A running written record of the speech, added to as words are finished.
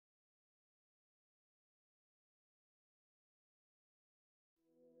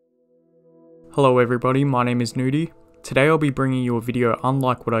Hello everybody, my name is Noody. Today I'll be bringing you a video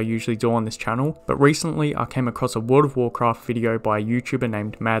unlike what I usually do on this channel, but recently I came across a World of Warcraft video by a YouTuber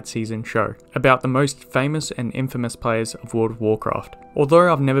named Mad Season Show about the most famous and infamous players of World of Warcraft.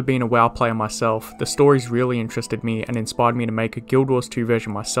 Although I've never been a WoW player myself, the stories really interested me and inspired me to make a Guild Wars 2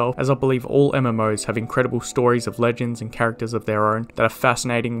 version myself, as I believe all MMOs have incredible stories of legends and characters of their own that are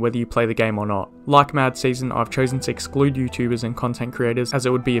fascinating whether you play the game or not. Like Mad Season, I've chosen to exclude YouTubers and content creators as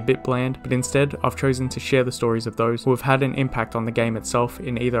it would be a bit bland, but instead I've chosen to share the stories of those who have had an impact on the game itself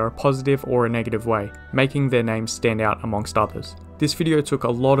in either a positive or a negative way, making their names stand out amongst others. This video took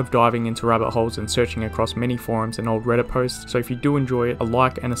a lot of diving into rabbit holes and searching across many forums and old Reddit posts, so if you do enjoy it, a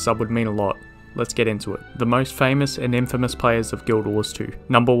like and a sub would mean a lot. Let's get into it. The most famous and infamous players of Guild Wars 2.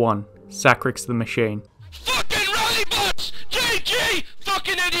 Number 1. Sacrix the Machine. Fucking rally bots! GG!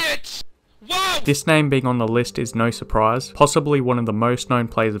 Fucking idiots! Wow! This name being on the list is no surprise, possibly one of the most known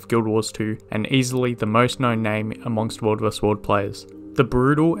players of Guild Wars 2, and easily the most known name amongst World vs World players. The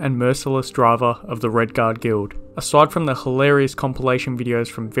brutal and merciless driver of the Redguard Guild. Aside from the hilarious compilation videos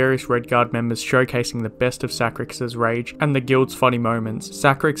from various Redguard members showcasing the best of Sacrix's rage and the guild's funny moments,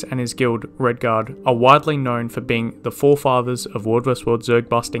 Sacrix and his guild, Redguard, are widely known for being the forefathers of World vs World Zerg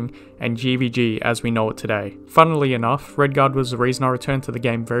busting and GVG as we know it today. Funnily enough, Redguard was the reason I returned to the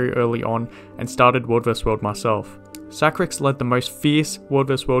game very early on and started World vs World myself. Sacrix led the most fierce World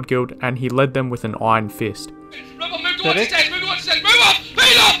vs World guild, and he led them with an iron fist. Move on, move towards the stage, move towards the stage, move up!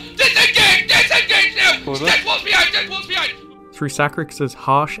 Move up! Disengage now! Step what's behind! Through Sacrix's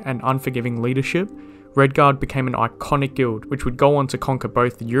harsh and unforgiving leadership, Redguard became an iconic guild, which would go on to conquer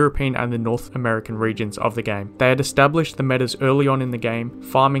both the European and the North American regions of the game. They had established the metas early on in the game,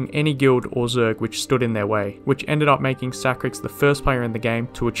 farming any guild or Zerg which stood in their way, which ended up making Sacrix the first player in the game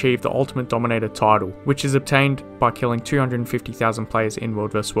to achieve the Ultimate Dominator title, which is obtained by killing 250,000 players in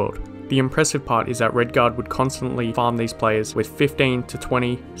World vs World. The impressive part is that Redguard would constantly farm these players with 15 to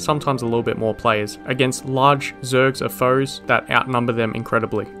 20, sometimes a little bit more players, against large Zergs of foes that outnumber them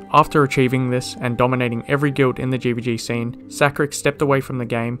incredibly. After achieving this and dominating every guild in the GVG scene, Sacrix stepped away from the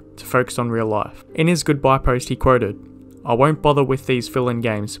game to focus on real life. In his goodbye post he quoted, "I won't bother with these fill-in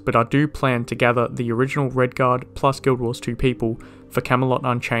games, but I do plan to gather the original Redguard plus Guild Wars 2 people for Camelot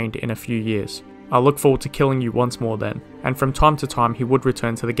Unchained in a few years. I look forward to killing you once more then." And from time to time he would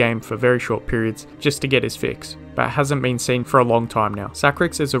return to the game for very short periods just to get his fix, but hasn't been seen for a long time now.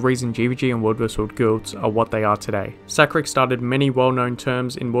 Sacrix is the reason GVG and World vs World guilds are what they are today. Sacrix started many well-known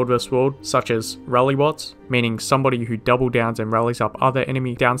terms in World vs World, such as rally bots, meaning somebody who double downs and rallies up other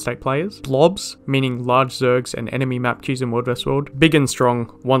enemy downstate players, blobs, meaning large Zergs and enemy map queues in World vs World, big and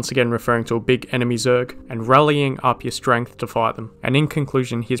strong, once again referring to a big enemy Zerg, and rallying up your strength to fight them. And in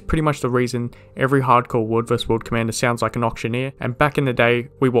conclusion, he is pretty much the reason every hardcore World vs World commander sounds like an auctioneer, and back in the day,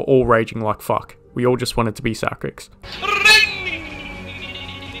 we were all raging like fuck. We all just wanted to be Sacrix.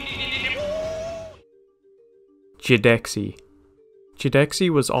 Jadexi. Jadexi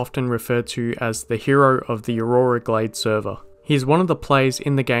was often referred to as the hero of the Aurora Glade server. He is one of the players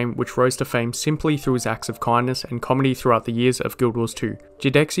in the game which rose to fame simply through his acts of kindness and comedy throughout the years of Guild Wars 2.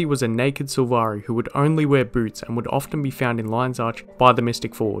 Jadexi was a naked Sylvari who would only wear boots and would often be found in Lion's Arch by the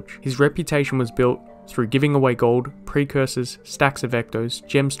Mystic Forge. His reputation was built through giving away gold, precursors, stacks of ectos,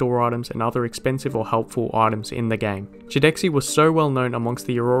 gem store items and other expensive or helpful items in the game. Jadexi was so well known amongst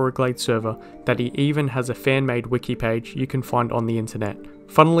the Aurora Glade server that he even has a fan-made wiki page you can find on the internet.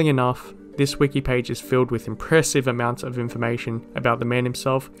 Funnily enough, this wiki page is filled with impressive amounts of information about the man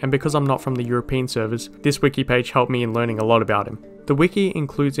himself, and because I'm not from the European servers, this wiki page helped me in learning a lot about him. The wiki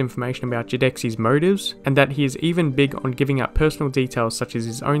includes information about Jadexi's motives, and that he is even big on giving out personal details such as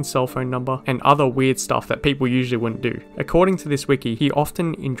his own cell phone number and other weird stuff that people usually wouldn't do. According to this wiki, he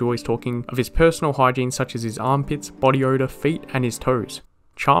often enjoys talking of his personal hygiene such as his armpits, body odor, feet and his toes.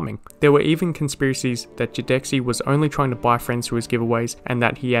 Charming. There were even conspiracies that Jadexi was only trying to buy friends through his giveaways and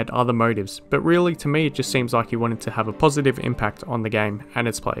that he had other motives, but really to me it just seems like he wanted to have a positive impact on the game and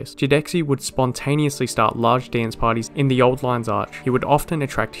its players. Jadexi would spontaneously start large dance parties in the old Lion's Arch. He would often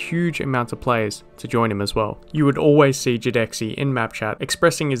attract huge amounts of players to join him as well. You would always see Jadexi in map chat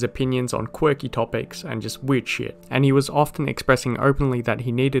expressing his opinions on quirky topics and just weird shit, and he was often expressing openly that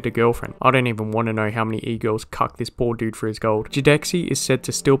he needed a girlfriend. I don't even want to know how many e-girls cucked this poor dude for his gold. Jadexi is said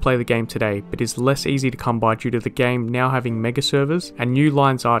to still play the game today, but is less easy to come by due to the game now having mega servers and new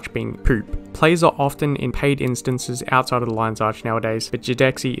Lion's Arch being poop. Players are often in paid instances outside of the Lion's Arch nowadays, but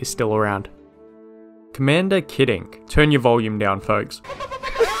Jadexi is still around. Commander Kiddink. Turn your volume down, folks.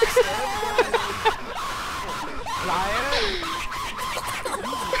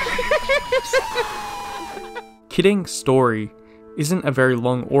 Kiddink's story isn't a very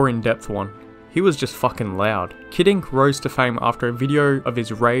long or in-depth one. he was just fucking loud. Kid Ink rose to fame after a video of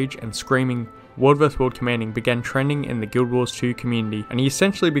his rage and screaming World vs World commanding began trending in the Guild Wars 2 community, and he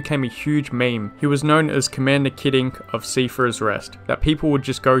essentially became a huge meme. He was known as Commander Kid Ink of Seafarer's Rest, that people would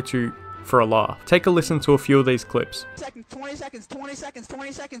just go to for a laugh. Take a listen to a few of these clips. 20 seconds, 20 seconds,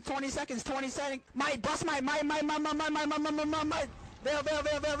 20 seconds, 20 seconds, 20 seconds. My bust my Veil.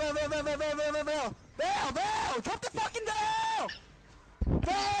 Drop the fucking veil!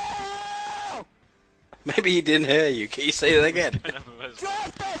 Veil! Maybe he didn't hear you. Can you say that again?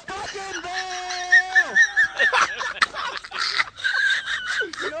 Drop the fucking veil!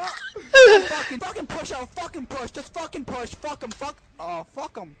 You know? Fucking push out, fucking push, just fucking push, fuck 'em, fuck. Oh,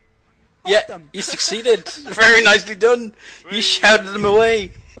 fuck 'em. Yeah, you succeeded. Very nicely done. You shouted them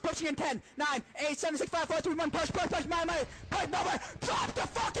away. Pushing in 10, 9, 8, 7, 6, 5, 4, 3, 1, push, my, drop the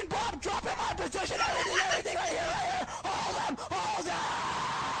fucking bomb, drop in my position, everything right here, hold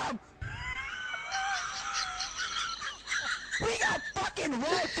them! We got fucking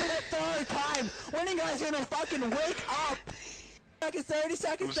rolled for the third time, when you guys gonna fucking wake up? 30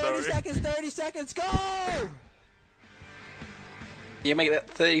 seconds, go! You make that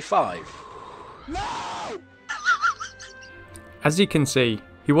 35? No! As you can see,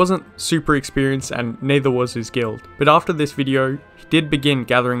 he wasn't super experienced and neither was his guild, but after this video, he did begin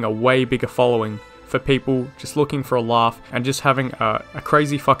gathering a way bigger following for people just looking for a laugh and just having a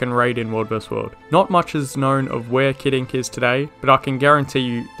crazy fucking raid in World vs World. Not much is known of where Kid Ink is today, but I can guarantee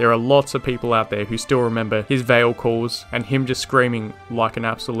you there are lots of people out there who still remember his Veil calls and him just screaming like an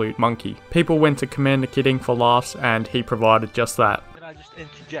absolute monkey. People went to Commander Kid Ink for laughs and he provided just that. Can I just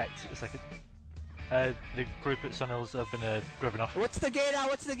interject a second? The group at Sunhills have been driven off. What's the gate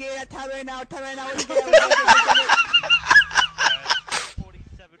out? Tell me now, what's the gate out?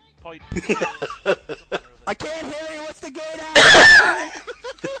 47 I can't hear you, what's the gate out?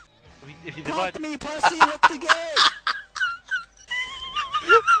 If you Talk divide... to me, pussy, what's the gate?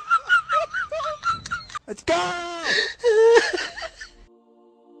 Let's go!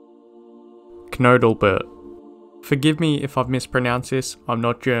 Knodelbert. Forgive me if I've mispronounced this, I'm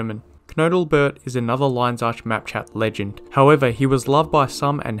not German. Knodelbert is another Lines Arch map chat legend. However, he was loved by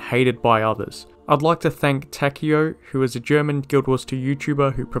some and hated by others. I'd like to thank Takio, who is a German Guild Wars 2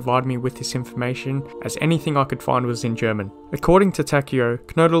 YouTuber who provided me with this information, as anything I could find was in German. According to Takio,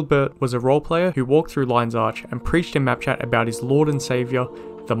 Knodelbert was a roleplayer who walked through Lines Arch and preached in map chat about his Lord and Saviour,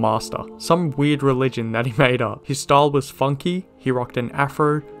 the Master, some weird religion that he made up. His style was funky, he rocked an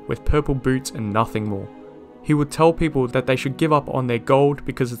afro with purple boots and nothing more. He would tell people that they should give up on their gold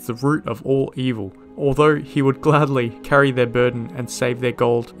because it's the root of all evil, although he would gladly carry their burden and save their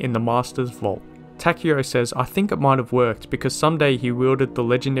gold in the Master's vault. Takio says, I think it might have worked because someday he wielded the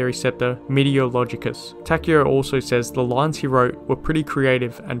legendary scepter Meteorologicus. Takio also says the lines he wrote were pretty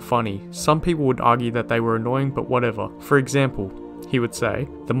creative and funny. Some people would argue that they were annoying, but whatever. For example, he would say,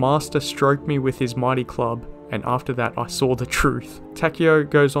 the Master stroked me with his mighty club, and after that I saw the truth. Takio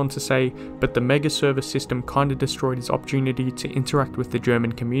goes on to say, but the mega server system kinda destroyed his opportunity to interact with the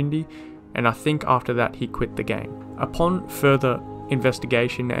German community, and I think after that he quit the game. Upon further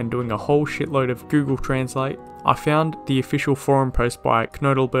investigation and doing a whole shitload of Google Translate, I found the official forum post by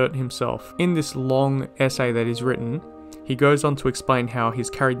Knodelbert himself. In this long essay that is written, he goes on to explain how he's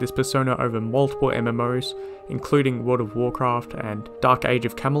carried this persona over multiple MMOs, including World of Warcraft and Dark Age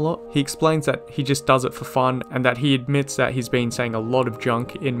of Camelot. He explains that he just does it for fun and that he admits that he's been saying a lot of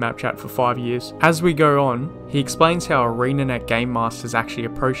junk in map chat for 5 years. As we go on, he explains how ArenaNet Game Masters actually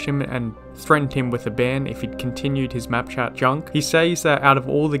approached him and threatened him with a ban if he'd continued his map chat junk. He says that out of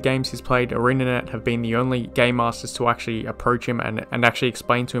all the games he's played, ArenaNet have been the only game masters to actually approach him and actually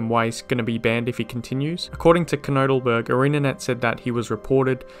explain to him why he's going to be banned if he continues. According to Knodelberg, ArenaNet said that he was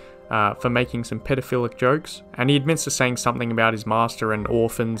reported for making some pedophilic jokes, and he admits to saying something about his master and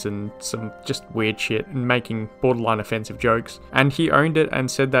orphans and some just weird shit and making borderline offensive jokes, and he owned it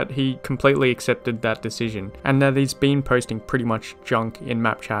and said that he completely accepted that decision and that he's been posting pretty much junk in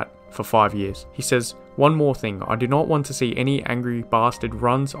map chat for 5 years. He says, one more thing, I do not want to see any angry bastard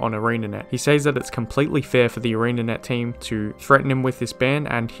runs on ArenaNet. He says that it's completely fair for the ArenaNet team to threaten him with this ban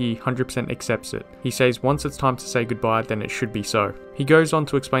and he 100% accepts it. He says once it's time to say goodbye, then it should be so. He goes on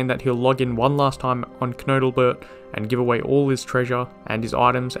to explain that he'll log in one last time on Knodelbert and give away all his treasure and his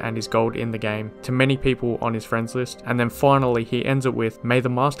items and his gold in the game to many people on his friends list, and then finally he ends it with, may the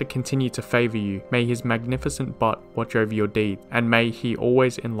master continue to favour you, may his magnificent butt watch over your deed, and may he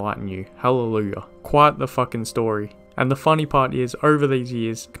always enlighten you. Hallelujah. Quite the fucking story. And the funny part is, over these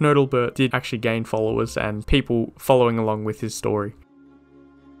years, Knodelbert did actually gain followers and people following along with his story.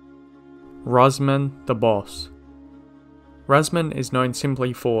 Razman the Boss. Razman is known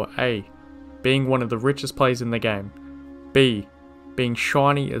simply for A. being one of the richest players in the game. B. Being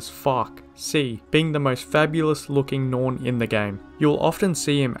shiny as fuck. C. Being the most fabulous looking Norn in the game. You'll often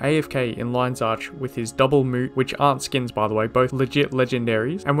see him AFK in Lion's Arch with his double moot, which aren't skins by the way, both legit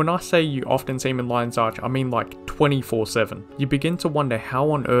legendaries. And when I say you often see him in Lion's Arch, I mean like 24/7. You begin to wonder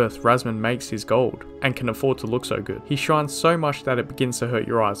how on earth Razman makes his gold and can afford to look so good. He shines so much that it begins to hurt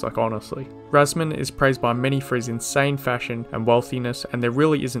your eyes, like honestly. Razman is praised by many for his insane fashion and wealthiness, and there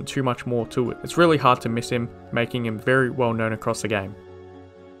really isn't too much more to it. It's really hard to miss him, making him very well known across the game.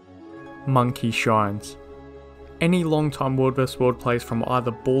 Monkey shines. Any long-time World vs World players from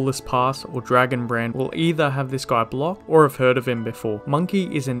either Ballless Pass or Dragon Brand will either have this guy blocked or have heard of him before.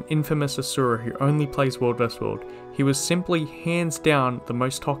 Monkey is an infamous Asura who only plays World vs World. He was simply hands down the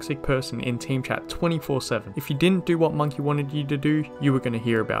most toxic person in team chat 24/7. If you didn't do what Monkey wanted you to do, you were going to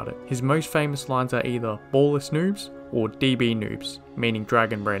hear about it. His most famous lines are either Ballless noobs or DB noobs, meaning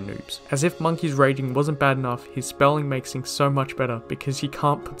Dragon Brand noobs. As if Monkey's raging wasn't bad enough, his spelling makes things so much better because he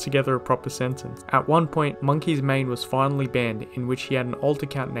can't put together a proper sentence. At one point, Monkey's main was finally banned, in which he had an alt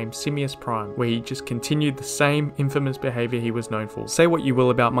account named Simius Prime, where he just continued the same infamous behaviour he was known for. Say what you will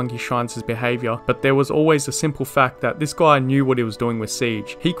about Monkey Shines' behaviour, but there was always the simple fact that this guy knew what he was doing with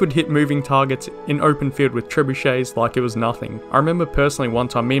Siege. He could hit moving targets in open field with trebuchets like it was nothing. I remember personally one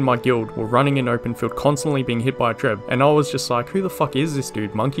time me and my guild were running in open field constantly being hit by a treb, and I was just like, who the fuck is this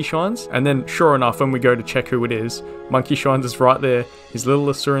dude, Monkey Shines? And then sure enough, when we go to check who it is, Monkey Shines is right there, his little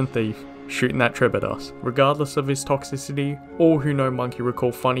Asuran thief, shooting that treb at us. Regardless of his toxicity, all who know Monkey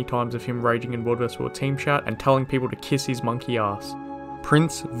recall funny times of him raging in World vs World team chat and telling people to kiss his monkey ass.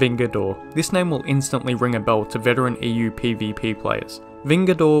 Prince Vingador. This name will instantly ring a bell to veteran EU PvP players.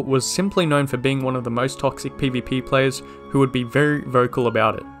 Vingador was simply known for being one of the most toxic PvP players who would be very vocal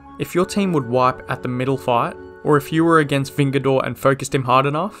about it. If your team would wipe at the middle fight, or if you were against Vingador and focused him hard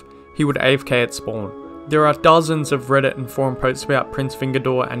enough, he would AFK at spawn. There are dozens of Reddit and forum posts about Prince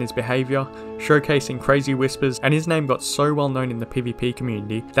Vingador and his behaviour, showcasing crazy whispers, and his name got so well known in the PvP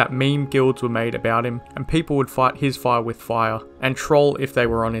community that meme guilds were made about him, and people would fight his fire with fire, and troll if they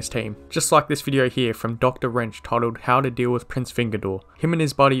were on his team. Just like this video here from Dr. Wrench titled How to Deal with Prince Vingador. Him and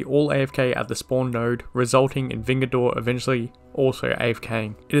his buddy all AFK at the spawn node, resulting in Vingador eventually also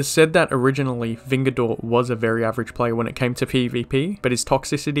AFKing. It is said that originally Vingador was a very average player when it came to PvP, but his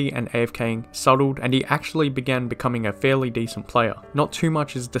toxicity and AFKing settled and he actually began becoming a fairly decent player. Not too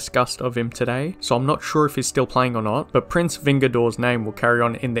much is discussed of him today, so I'm not sure if he's still playing or not, but Prince Vingador's name will carry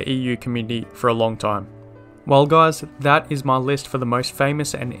on in the EU community for a long time. Well guys, that is my list for the most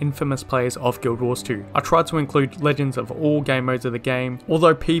famous and infamous players of Guild Wars 2. I tried to include legends of all game modes of the game,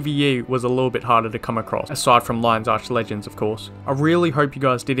 although PvE was a little bit harder to come across, aside from Lion's Arch legends of course. I really hope you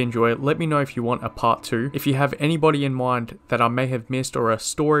guys did enjoy it. Let me know if you want a part 2. If you have anybody in mind that I may have missed or a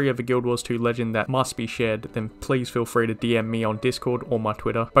story of a Guild Wars 2 legend that must be shared, then please feel free to DM me on Discord or my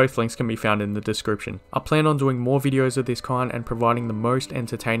Twitter. Both links can be found in the description. I plan on doing more videos of this kind and providing the most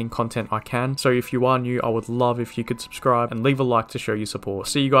entertaining content I can, so if you are new, I would love if you could subscribe and leave a like to show your support.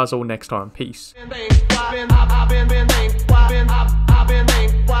 See you guys all next time. Peace.